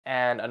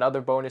And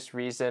another bonus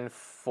reason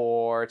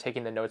for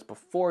taking the notes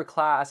before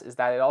class is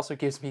that it also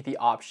gives me the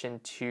option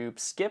to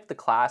skip the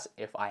class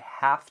if I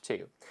have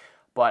to.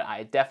 But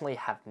I definitely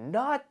have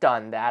not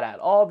done that at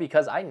all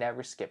because I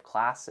never skip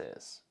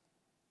classes.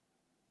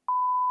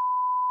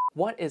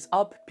 What is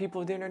up,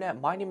 people of the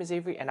internet? My name is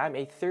Avery and I'm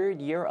a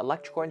third-year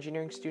electrical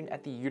engineering student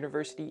at the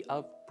University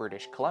of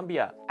British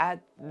Columbia. At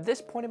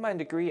this point in my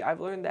degree, I've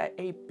learned that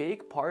a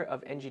big part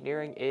of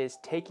engineering is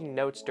taking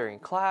notes during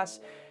class,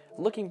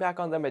 looking back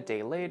on them a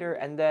day later,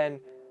 and then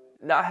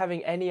not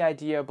having any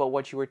idea about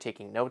what you were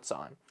taking notes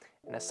on.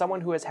 And as someone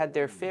who has had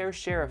their fair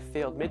share of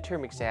failed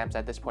midterm exams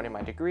at this point in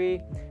my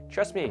degree,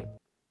 trust me,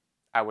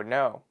 I would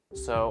know.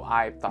 So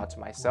I thought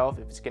to myself,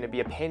 if it's going to be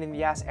a pain in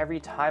the ass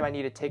every time I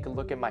need to take a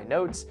look at my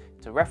notes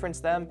to reference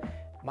them,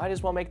 might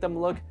as well make them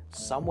look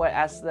somewhat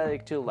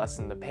aesthetic to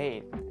lessen the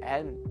pain.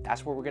 And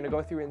that's what we're going to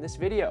go through in this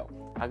video.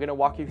 I'm going to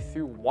walk you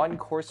through one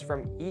course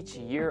from each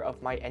year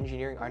of my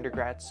engineering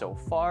undergrad so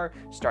far,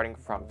 starting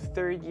from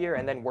third year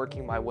and then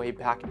working my way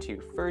back to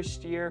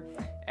first year.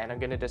 And I'm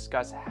going to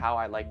discuss how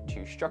I like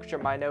to structure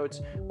my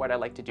notes, what I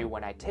like to do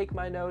when I take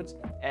my notes,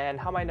 and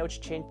how my notes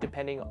change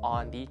depending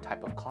on the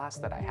type of class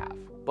that I have.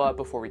 But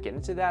before we get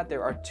into that,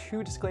 there are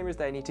two disclaimers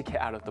that I need to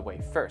get out of the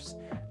way first.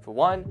 For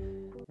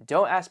one,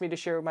 don't ask me to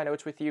share my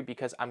notes with you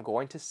because I'm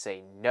going to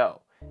say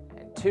no.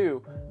 And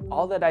two,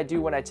 all that I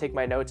do when I take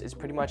my notes is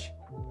pretty much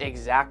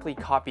exactly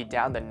copy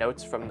down the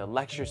notes from the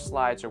lecture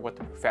slides or what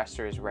the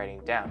professor is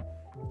writing down.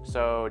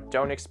 So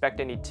don't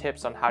expect any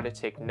tips on how to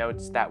take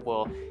notes that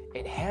will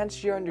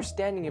enhance your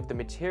understanding of the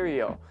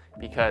material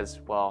because,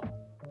 well,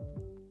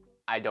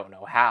 I don't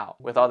know how.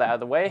 With all that out of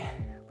the way,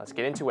 let's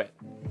get into it.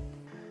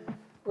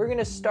 We're going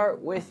to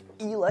start with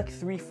ELEC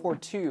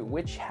 342,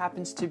 which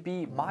happens to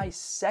be my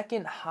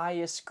second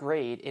highest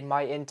grade in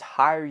my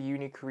entire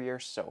uni career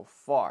so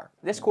far.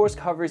 This course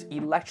covers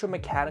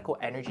electromechanical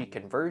energy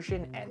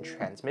conversion and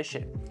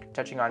transmission,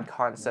 touching on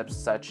concepts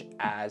such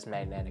as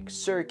magnetic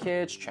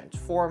circuits,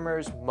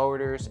 transformers,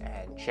 motors,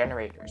 and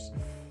generators.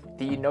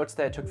 The notes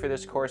that I took for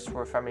this course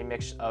were from a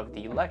mix of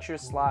the lecture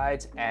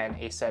slides and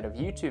a set of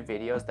YouTube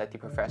videos that the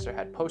professor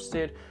had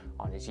posted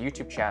on his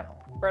YouTube channel.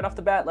 Right off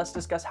the bat, let's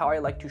discuss how I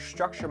like to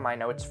structure my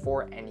notes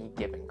for any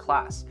given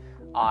class.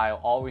 I'll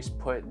always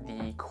put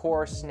the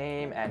course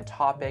name and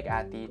topic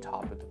at the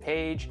top of the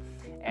page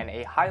and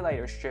a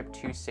highlighter strip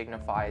to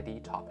signify the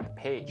top of the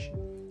page.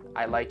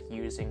 I like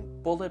using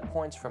bullet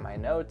points for my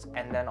notes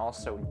and then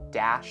also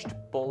dashed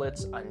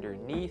bullets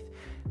underneath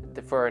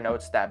for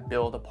notes that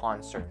build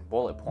upon certain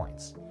bullet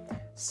points.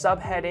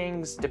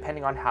 Subheadings,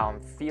 depending on how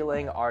I'm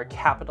feeling, are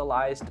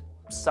capitalized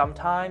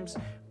sometimes,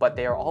 but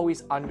they are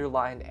always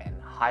underlined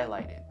and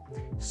highlighted.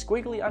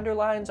 Squiggly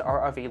underlines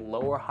are of a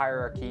lower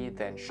hierarchy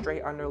than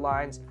straight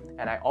underlines,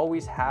 and I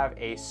always have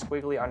a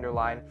squiggly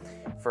underline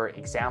for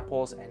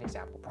examples and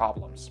example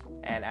problems.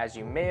 And as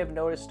you may have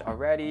noticed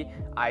already,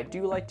 I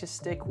do like to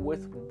stick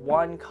with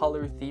one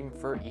color theme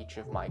for each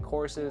of my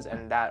courses,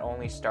 and that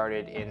only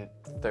started in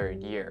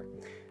third year.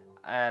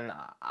 And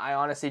I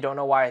honestly don't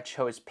know why I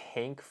chose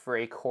pink for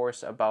a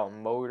course about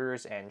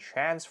motors and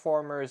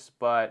transformers,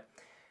 but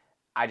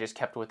I just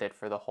kept with it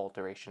for the whole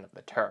duration of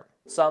the term.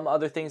 Some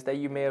other things that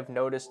you may have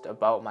noticed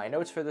about my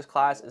notes for this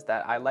class is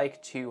that I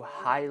like to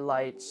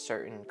highlight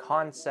certain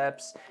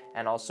concepts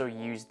and also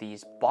use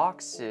these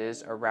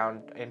boxes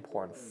around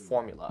important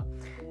formula,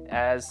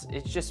 as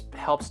it just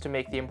helps to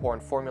make the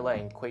important formula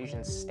and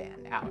equations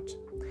stand out.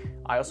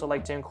 I also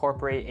like to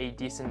incorporate a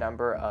decent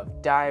number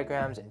of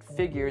diagrams and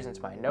figures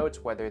into my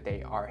notes, whether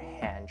they are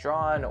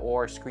hand-drawn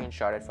or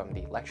screenshotted from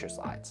the lecture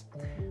slides.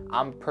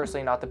 I'm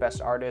personally not the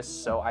best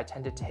artist, so I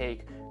tend to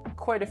take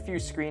quite a few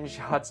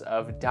screenshots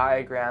of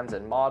diagrams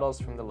and models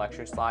from the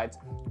lecture slides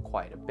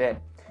quite a bit.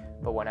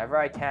 But whenever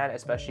I can,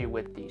 especially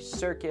with the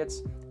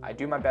circuits, I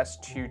do my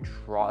best to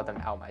draw them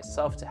out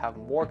myself to have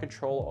more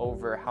control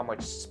over how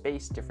much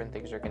space different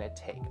things are going to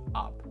take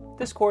up.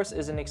 This course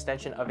is an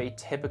extension of a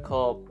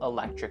typical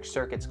electric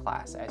circuits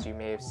class, as you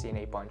may have seen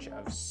a bunch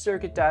of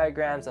circuit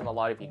diagrams and a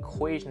lot of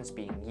equations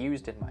being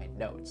used in my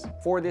notes.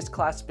 For this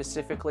class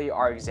specifically,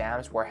 our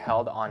exams were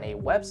held on a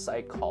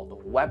website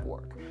called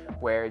WebWork,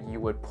 where you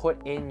would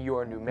put in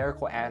your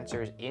numerical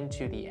answers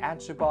into the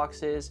answer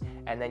boxes,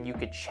 and then you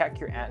could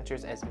check your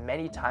answers as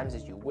many times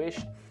as you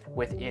wished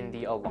within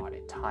the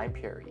allotted time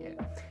period.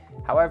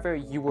 However,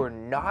 you were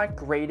not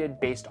graded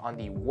based on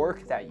the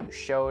work that you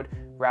showed,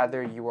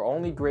 rather you were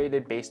only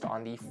graded based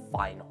on the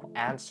final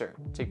answer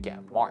to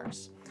get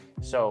marks.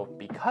 So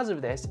because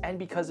of this, and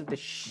because of the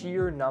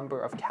sheer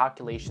number of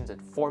calculations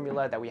and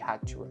formula that we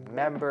had to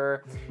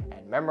remember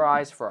and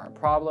memorize for our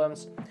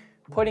problems,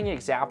 putting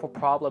example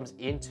problems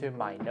into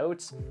my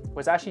notes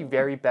was actually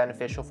very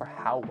beneficial for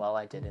how well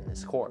I did in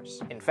this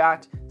course. In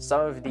fact, some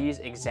of these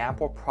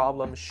example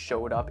problems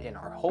showed up in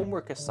our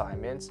homework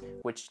assignments,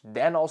 which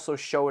then also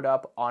showed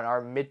up on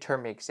our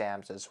midterm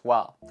exams as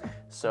well.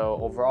 So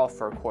overall,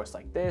 for a course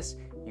like this,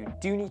 you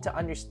do need to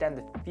understand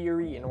the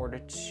theory in order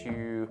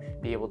to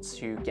be able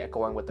to get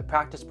going with the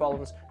practice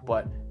problems,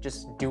 but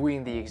just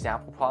doing the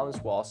example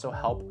problems will also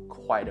help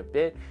quite a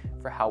bit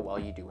for how well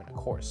you do in a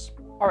course.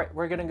 All right,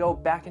 we're gonna go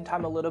back in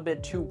time a little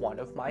bit to one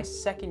of my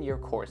second year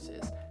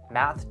courses,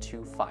 Math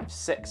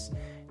 256.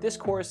 This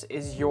course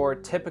is your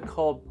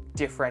typical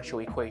differential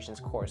equations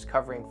course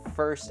covering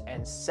first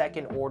and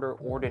second order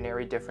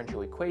ordinary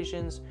differential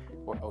equations,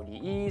 or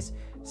ODEs,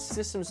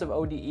 systems of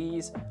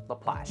ODEs,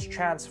 Laplace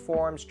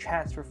transforms,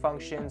 transfer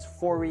functions,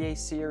 Fourier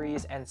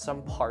series, and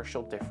some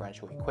partial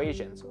differential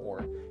equations,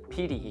 or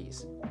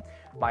PDEs.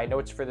 My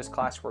notes for this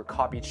class were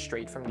copied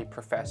straight from the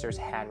professor's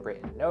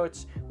handwritten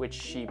notes, which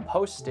she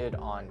posted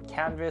on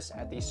Canvas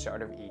at the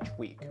start of each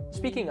week.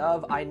 Speaking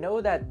of, I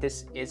know that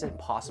this isn't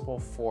possible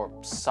for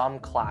some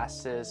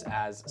classes,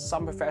 as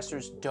some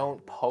professors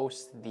don't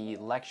post the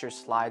lecture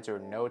slides or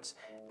notes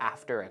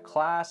after a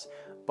class,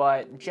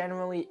 but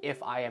generally,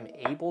 if I am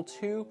able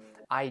to,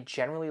 I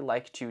generally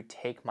like to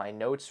take my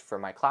notes for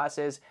my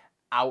classes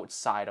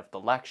outside of the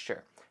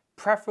lecture,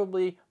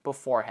 preferably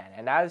beforehand,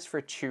 and that is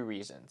for two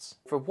reasons.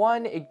 For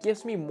one, it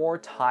gives me more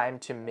time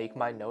to make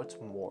my notes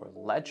more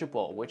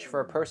legible, which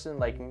for a person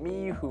like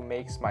me who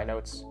makes my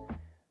notes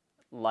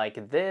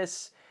like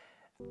this,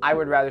 I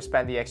would rather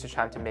spend the extra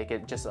time to make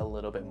it just a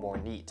little bit more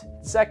neat.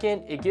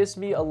 Second, it gives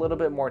me a little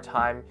bit more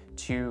time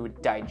to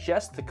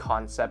digest the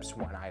concepts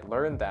when I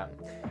learn them.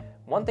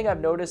 One thing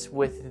I've noticed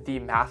with the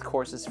math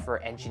courses for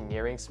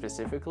engineering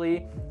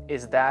specifically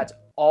is that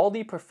all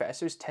the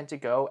professors tend to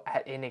go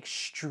at an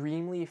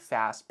extremely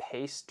fast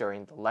pace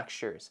during the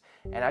lectures.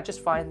 And I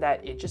just find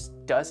that it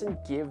just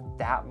doesn't give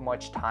that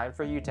much time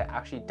for you to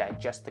actually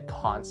digest the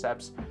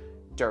concepts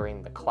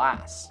during the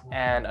class.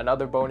 And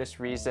another bonus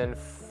reason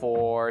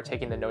for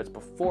taking the notes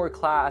before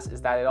class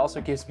is that it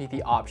also gives me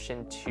the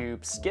option to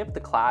skip the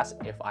class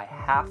if I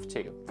have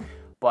to.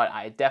 But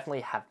I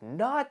definitely have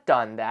not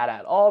done that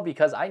at all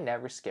because I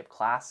never skip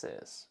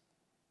classes.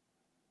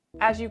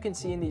 As you can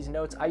see in these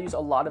notes, I use a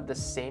lot of the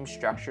same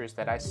structures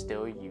that I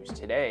still use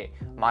today,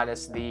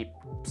 minus the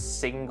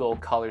single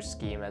color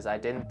scheme, as I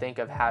didn't think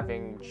of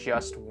having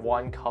just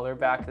one color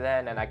back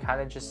then, and I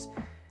kind of just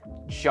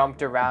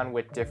jumped around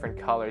with different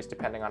colors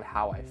depending on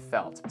how I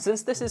felt.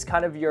 Since this is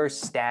kind of your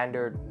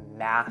standard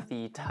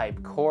mathy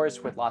type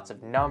course with lots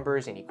of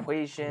numbers and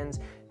equations,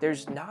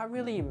 there's not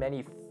really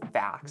many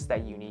facts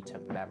that you need to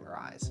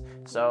memorize.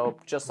 So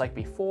just like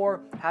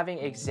before, having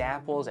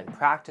examples and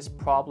practice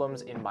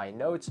problems in my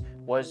notes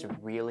was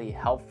really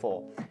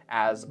helpful,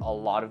 as a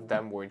lot of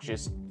them were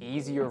just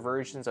easier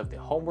versions of the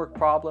homework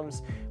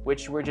problems,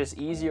 which were just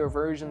easier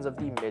versions of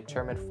the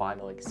midterm and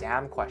final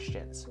exam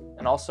questions.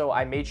 And also,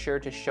 I made sure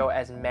to show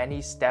as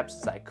many steps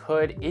as I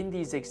could in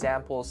these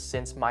examples,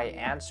 since my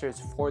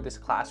answers for this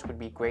class would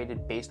be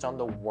graded based on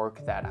the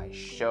work that I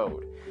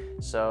showed.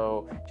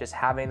 So just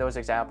having those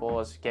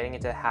examples, getting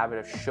into the habit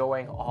of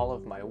showing all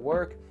of my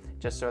work,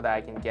 just so that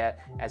I can get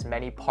as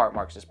many part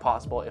marks as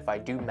possible if I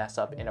do mess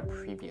up in a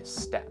previous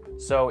step.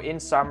 So in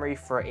summary,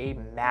 for a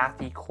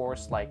mathy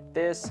course like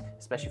this,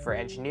 especially for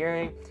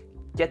engineering,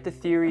 get the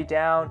theory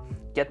down,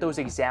 get those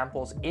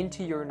examples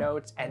into your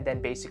notes, and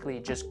then basically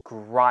just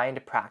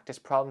grind practice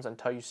problems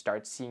until you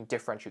start seeing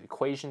differential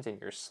equations in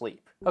your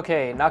sleep.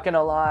 Okay, not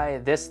gonna lie,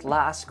 this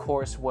last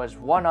course was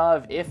one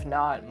of, if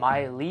not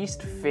my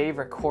least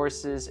favorite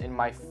courses in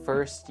my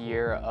first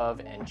year of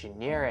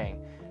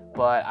engineering.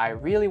 But I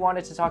really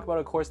wanted to talk about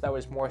a course that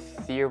was more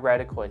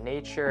theoretical in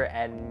nature,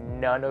 and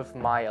none of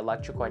my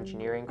electrical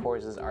engineering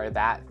courses are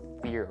that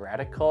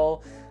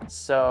theoretical.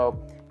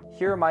 So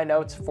here are my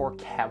notes for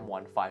Chem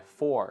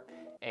 154,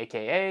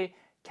 aka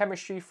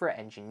Chemistry for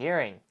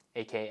Engineering,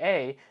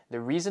 aka the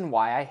reason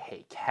why I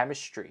hate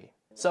chemistry.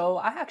 So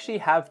I actually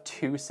have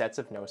two sets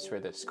of notes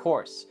for this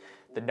course.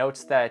 The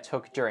notes that I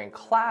took during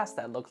class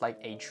that looked like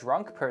a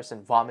drunk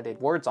person vomited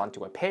words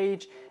onto a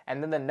page,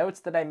 and then the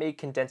notes that I made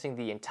condensing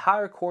the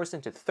entire course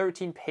into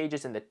 13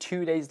 pages in the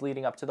 2 days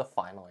leading up to the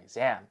final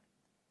exam.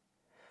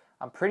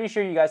 I'm pretty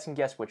sure you guys can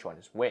guess which one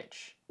is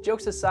which.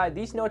 Jokes aside,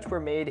 these notes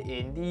were made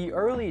in the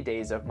early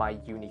days of my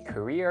uni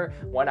career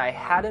when I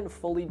hadn't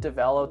fully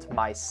developed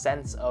my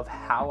sense of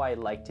how I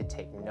like to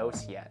take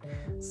notes yet.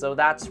 So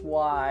that's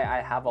why I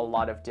have a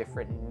lot of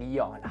different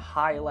neon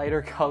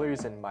highlighter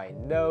colors in my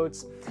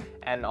notes,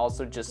 and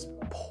also just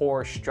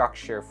poor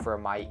structure for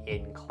my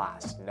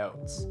in-class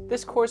notes.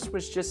 This course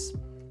was just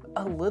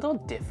a little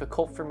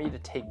difficult for me to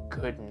take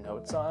good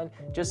notes on,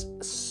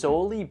 just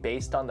solely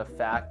based on the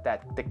fact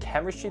that the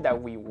chemistry that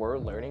we were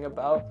learning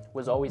about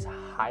was always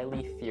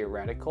highly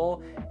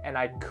theoretical, and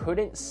I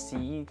couldn't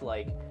see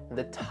like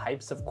the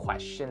types of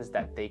questions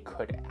that they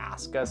could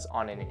ask us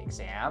on an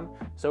exam.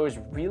 So it was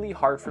really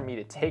hard for me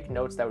to take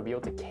notes that would be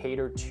able to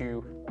cater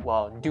to,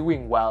 well,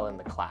 doing well in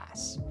the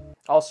class.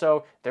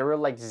 Also, there were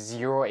like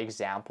 0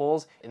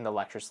 examples in the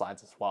lecture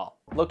slides as well.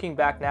 Looking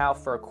back now,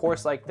 for a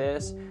course like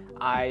this,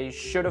 I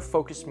should have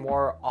focused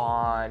more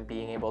on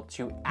being able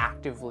to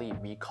actively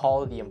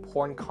recall the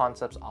important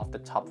concepts off the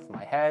top of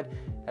my head,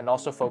 and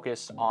also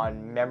focus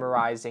on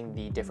memorizing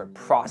the different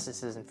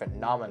processes and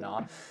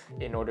phenomena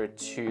in order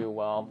to,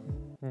 well,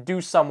 do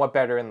somewhat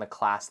better in the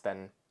class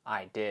than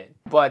I did.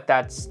 But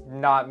that's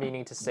not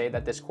meaning to say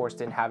that this course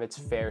didn't have its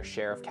fair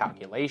share of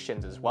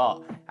calculations as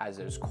well, as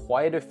there's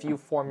quite a few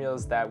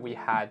formulas that we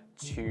had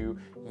to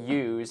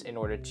use in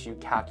order to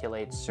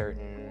calculate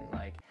certain,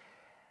 like,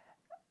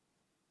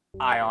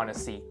 I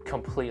honestly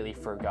completely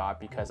forgot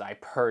because I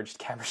purged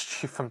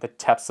chemistry from the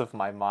depths of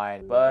my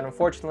mind. But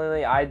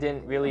unfortunately, I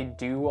didn't really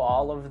do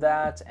all of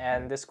that,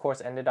 and this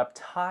course ended up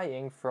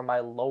tying for my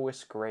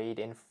lowest grade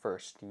in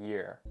first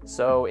year.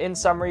 So in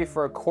summary,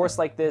 for a course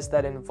like this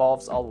that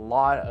involves a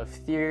lot of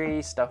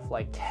theory, stuff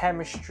like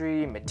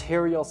chemistry,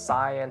 material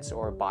science,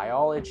 or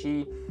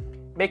biology,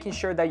 making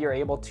sure that you're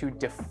able to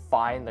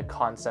define the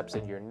concepts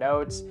in your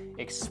notes,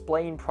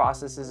 explain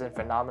processes and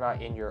phenomena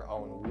in your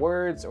own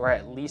words, or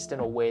at least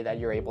in a way that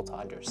you're able to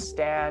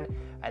understand,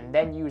 and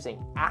then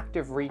using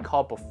active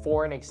recall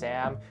before an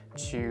exam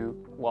to,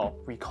 well,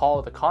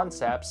 recall the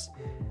concepts,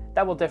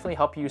 that will definitely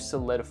help you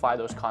solidify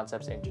those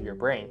concepts into your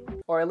brain.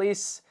 Or at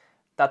least,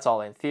 that's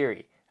all in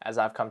theory, as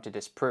I've come to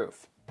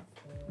disprove.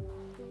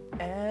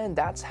 And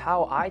that's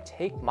how I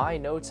take my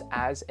notes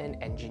as an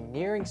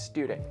engineering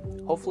student.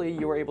 Hopefully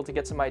you were able to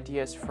get some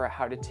ideas for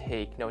how to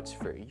take notes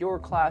for your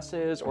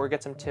classes, or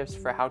get some tips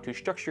for how to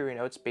structure your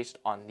notes based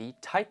on the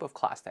type of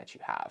class that you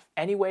have.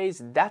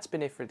 Anyways, that's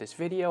been it for this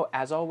video.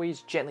 As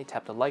always, gently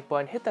tap the like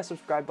button, hit that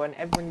subscribe button,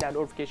 and ring that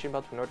notification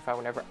bell to be notified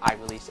whenever I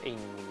release a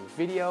new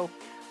video.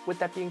 With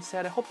that being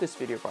said, I hope this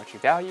video brought you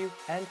value,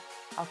 and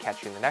I'll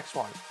catch you in the next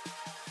one.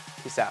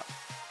 Peace out.